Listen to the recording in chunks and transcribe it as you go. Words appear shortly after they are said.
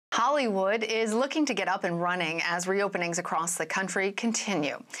Hollywood is looking to get up and running as reopenings across the country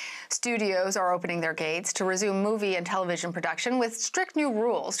continue. Studios are opening their gates to resume movie and television production with strict new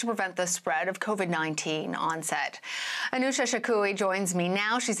rules to prevent the spread of COVID-19 on set. Anousha Sakoui joins me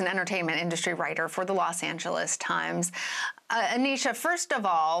now. She's an entertainment industry writer for the Los Angeles Times. Anousha,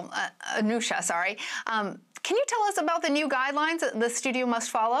 can you tell us about the new guidelines that the studio must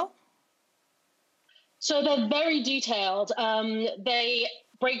follow? So they're very detailed. They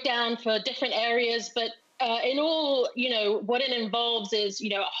break down for different areas, but in all, what it involves is,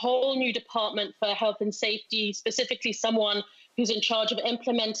 a whole new department for health and safety, specifically someone who's in charge of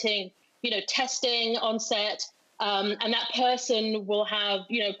implementing, testing on set. And that person will have,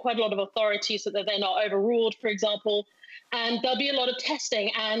 quite a lot of authority so that they're not overruled, for example. And there'll be a lot of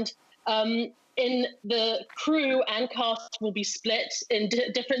testing. And in the crew and cast will be split in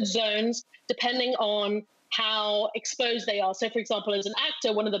different zones, depending on how exposed they are. So, for example, as an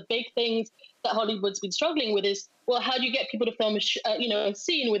actor, one of the big things that Hollywood's been struggling with is, well, how do you get people to film a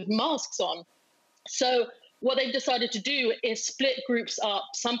scene with masks on? So what they've decided to do is split groups up.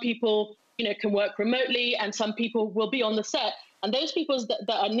 Some people, can work remotely, and some people will be on the set. And those people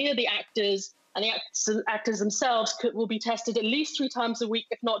that are near the actors and the actors themselves will be tested at least 3 times a week,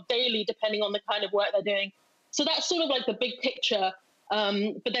 if not daily, depending on the kind of work they're doing. So that's sort of like the big picture.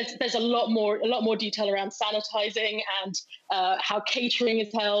 But there's a lot more detail around sanitizing and how catering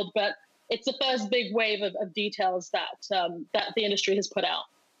is held. But it's the first big wave of details that the industry has put out.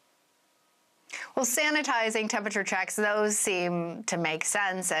 Well, sanitizing, temperature checks, those seem to make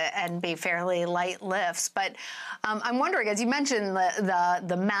sense and be fairly light lifts. But I'm wondering, as you mentioned,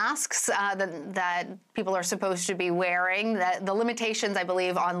 the masks that people are supposed to be wearing, the limitations, I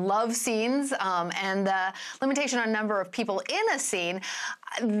believe, on love scenes and the limitation on number of people in a scene,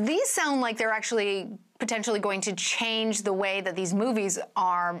 these sound like they're actually potentially going to change the way that these movies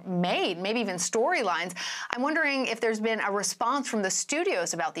are made, maybe even storylines. I'm wondering if there's been a response from the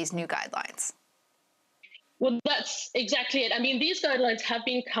studios about these new guidelines. Well, that's exactly it. I mean, these guidelines have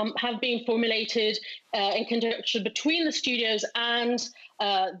been formulated in conjunction between the studios and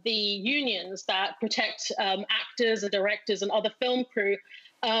the unions that protect actors and directors and other film crew.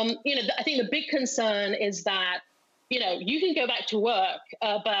 I think the big concern is that, you can go back to work,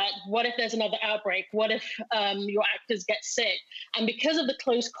 but what if there's another outbreak? What if your actors get sick? And because of the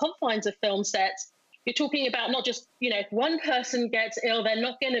close confines of film sets, you're talking about not just, if one person gets ill, they're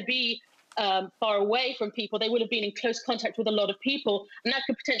not going to be far away from people. They would have been in close contact with a lot of people, and that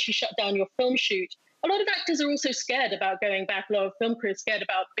could potentially shut down your film shoot. A lot of actors are also scared about going back. A lot of film crews scared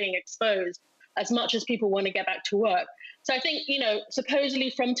about being exposed as much as people want to get back to work. So I think, supposedly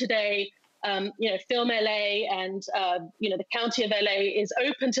from today, Film LA and, the county of LA is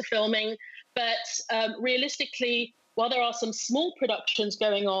open to filming. But realistically, while there are some small productions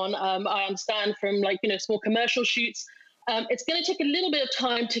going on, I understand from small commercial shoots, it's going to take a little bit of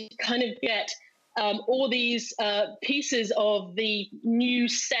time to kind of get all these pieces of the new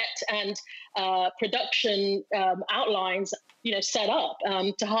set and production outlines, set up,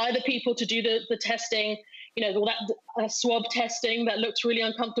 to hire the people to do the testing, all that swab testing that looks really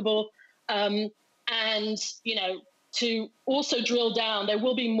uncomfortable. And, to also drill down, there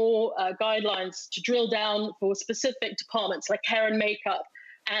will be more guidelines to drill down for specific departments like hair and makeup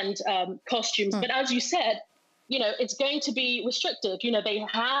and costumes. But as you said, it's going to be restricted. They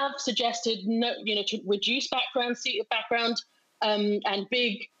have suggested to reduce background and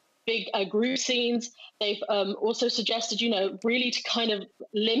big group scenes. They've also suggested, really to kind of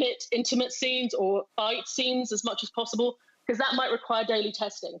limit intimate scenes or fight scenes as much as possible, because that might require daily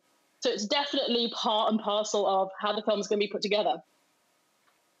testing. So it's definitely part and parcel of how the film is going to be put together.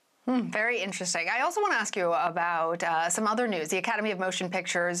 Very interesting. I also want to ask you about some other news. The Academy of Motion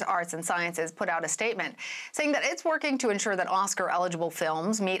Pictures, Arts and Sciences put out a statement saying that it's working to ensure that Oscar-eligible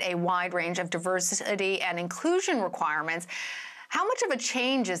films meet a wide range of diversity and inclusion requirements. How much of a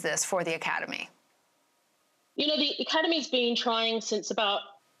change is this for the Academy? The Academy's been trying since about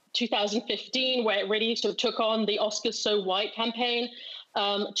 2015, where it really sort of took on the Oscars So White campaign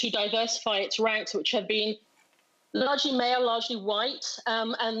to diversify its ranks, which have been largely male, largely white,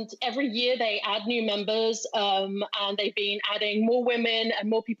 and every year they add new members, and they've been adding more women and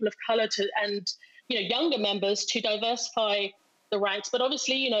more people of color and younger members to diversify the ranks. But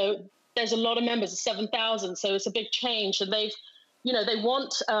obviously, there's a lot of members, 7,000, so it's a big change. And they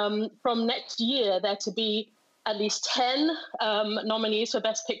want from next year there to be at least 10 nominees for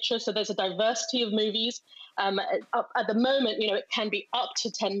Best Picture. So there's a diversity of movies. At the moment, it can be up to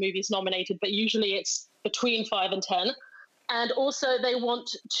 10 movies nominated, but usually it's between 5 and 10. And also they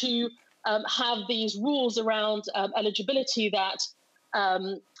want to have these rules around eligibility that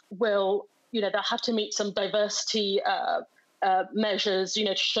will, they'll have to meet some diversity measures,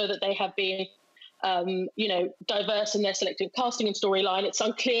 to show that they have been, diverse in their selective casting and storyline. It's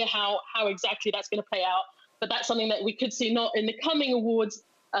unclear how exactly that's going to play out, but that's something that we could see not in the coming awards,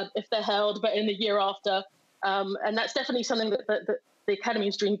 if they're held, but in the year after. And that's definitely something that the Academy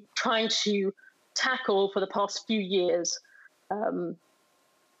is trying to tackle for the past few years.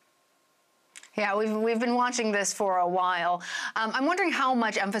 Yeah, we've been watching this for a while. I'm wondering how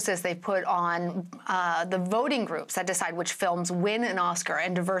much emphasis they put on the voting groups that decide which films win an Oscar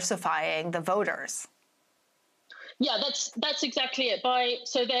and diversifying the voters. Yeah, that's exactly it.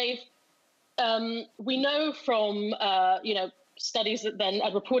 So they've we know from studies and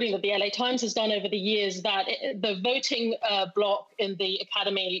reporting that the LA Times has done over the years that the voting bloc in the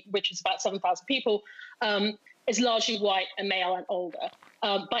Academy, which is about 7,000 people, is largely white and male and older.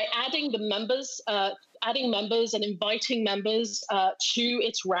 By adding members and inviting members to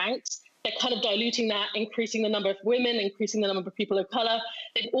its ranks, they're kind of diluting that, increasing the number of women, increasing the number of people of color.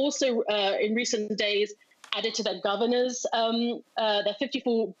 They've also, in recent days, added to their governors, their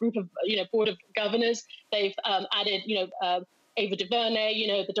 54 group of board of governors. They've added Ava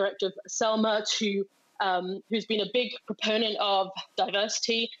DuVernay, the director of Selma, who's been a big proponent of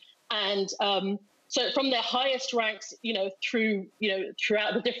diversity, and so from their highest ranks,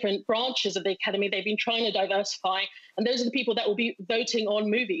 throughout the different branches of the Academy, they've been trying to diversify, and those are the people that will be voting on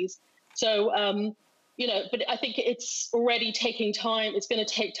movies. So but I think it's already taking time. It's going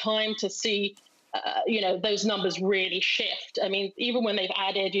to take time to see those numbers really shift. I mean, even when they've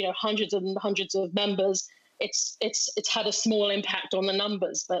added, hundreds and hundreds of members, it's had a small impact on the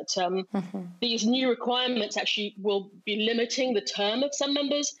numbers. But these new requirements actually will be limiting the term of some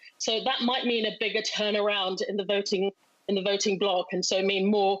members. So that might mean a bigger turnaround in the voting bloc, and so mean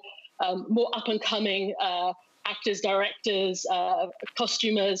more up and coming actors, directors,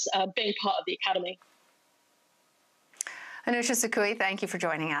 costumers being part of the Academy. Anousha Sakoui, thank you for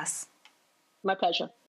joining us. My pleasure.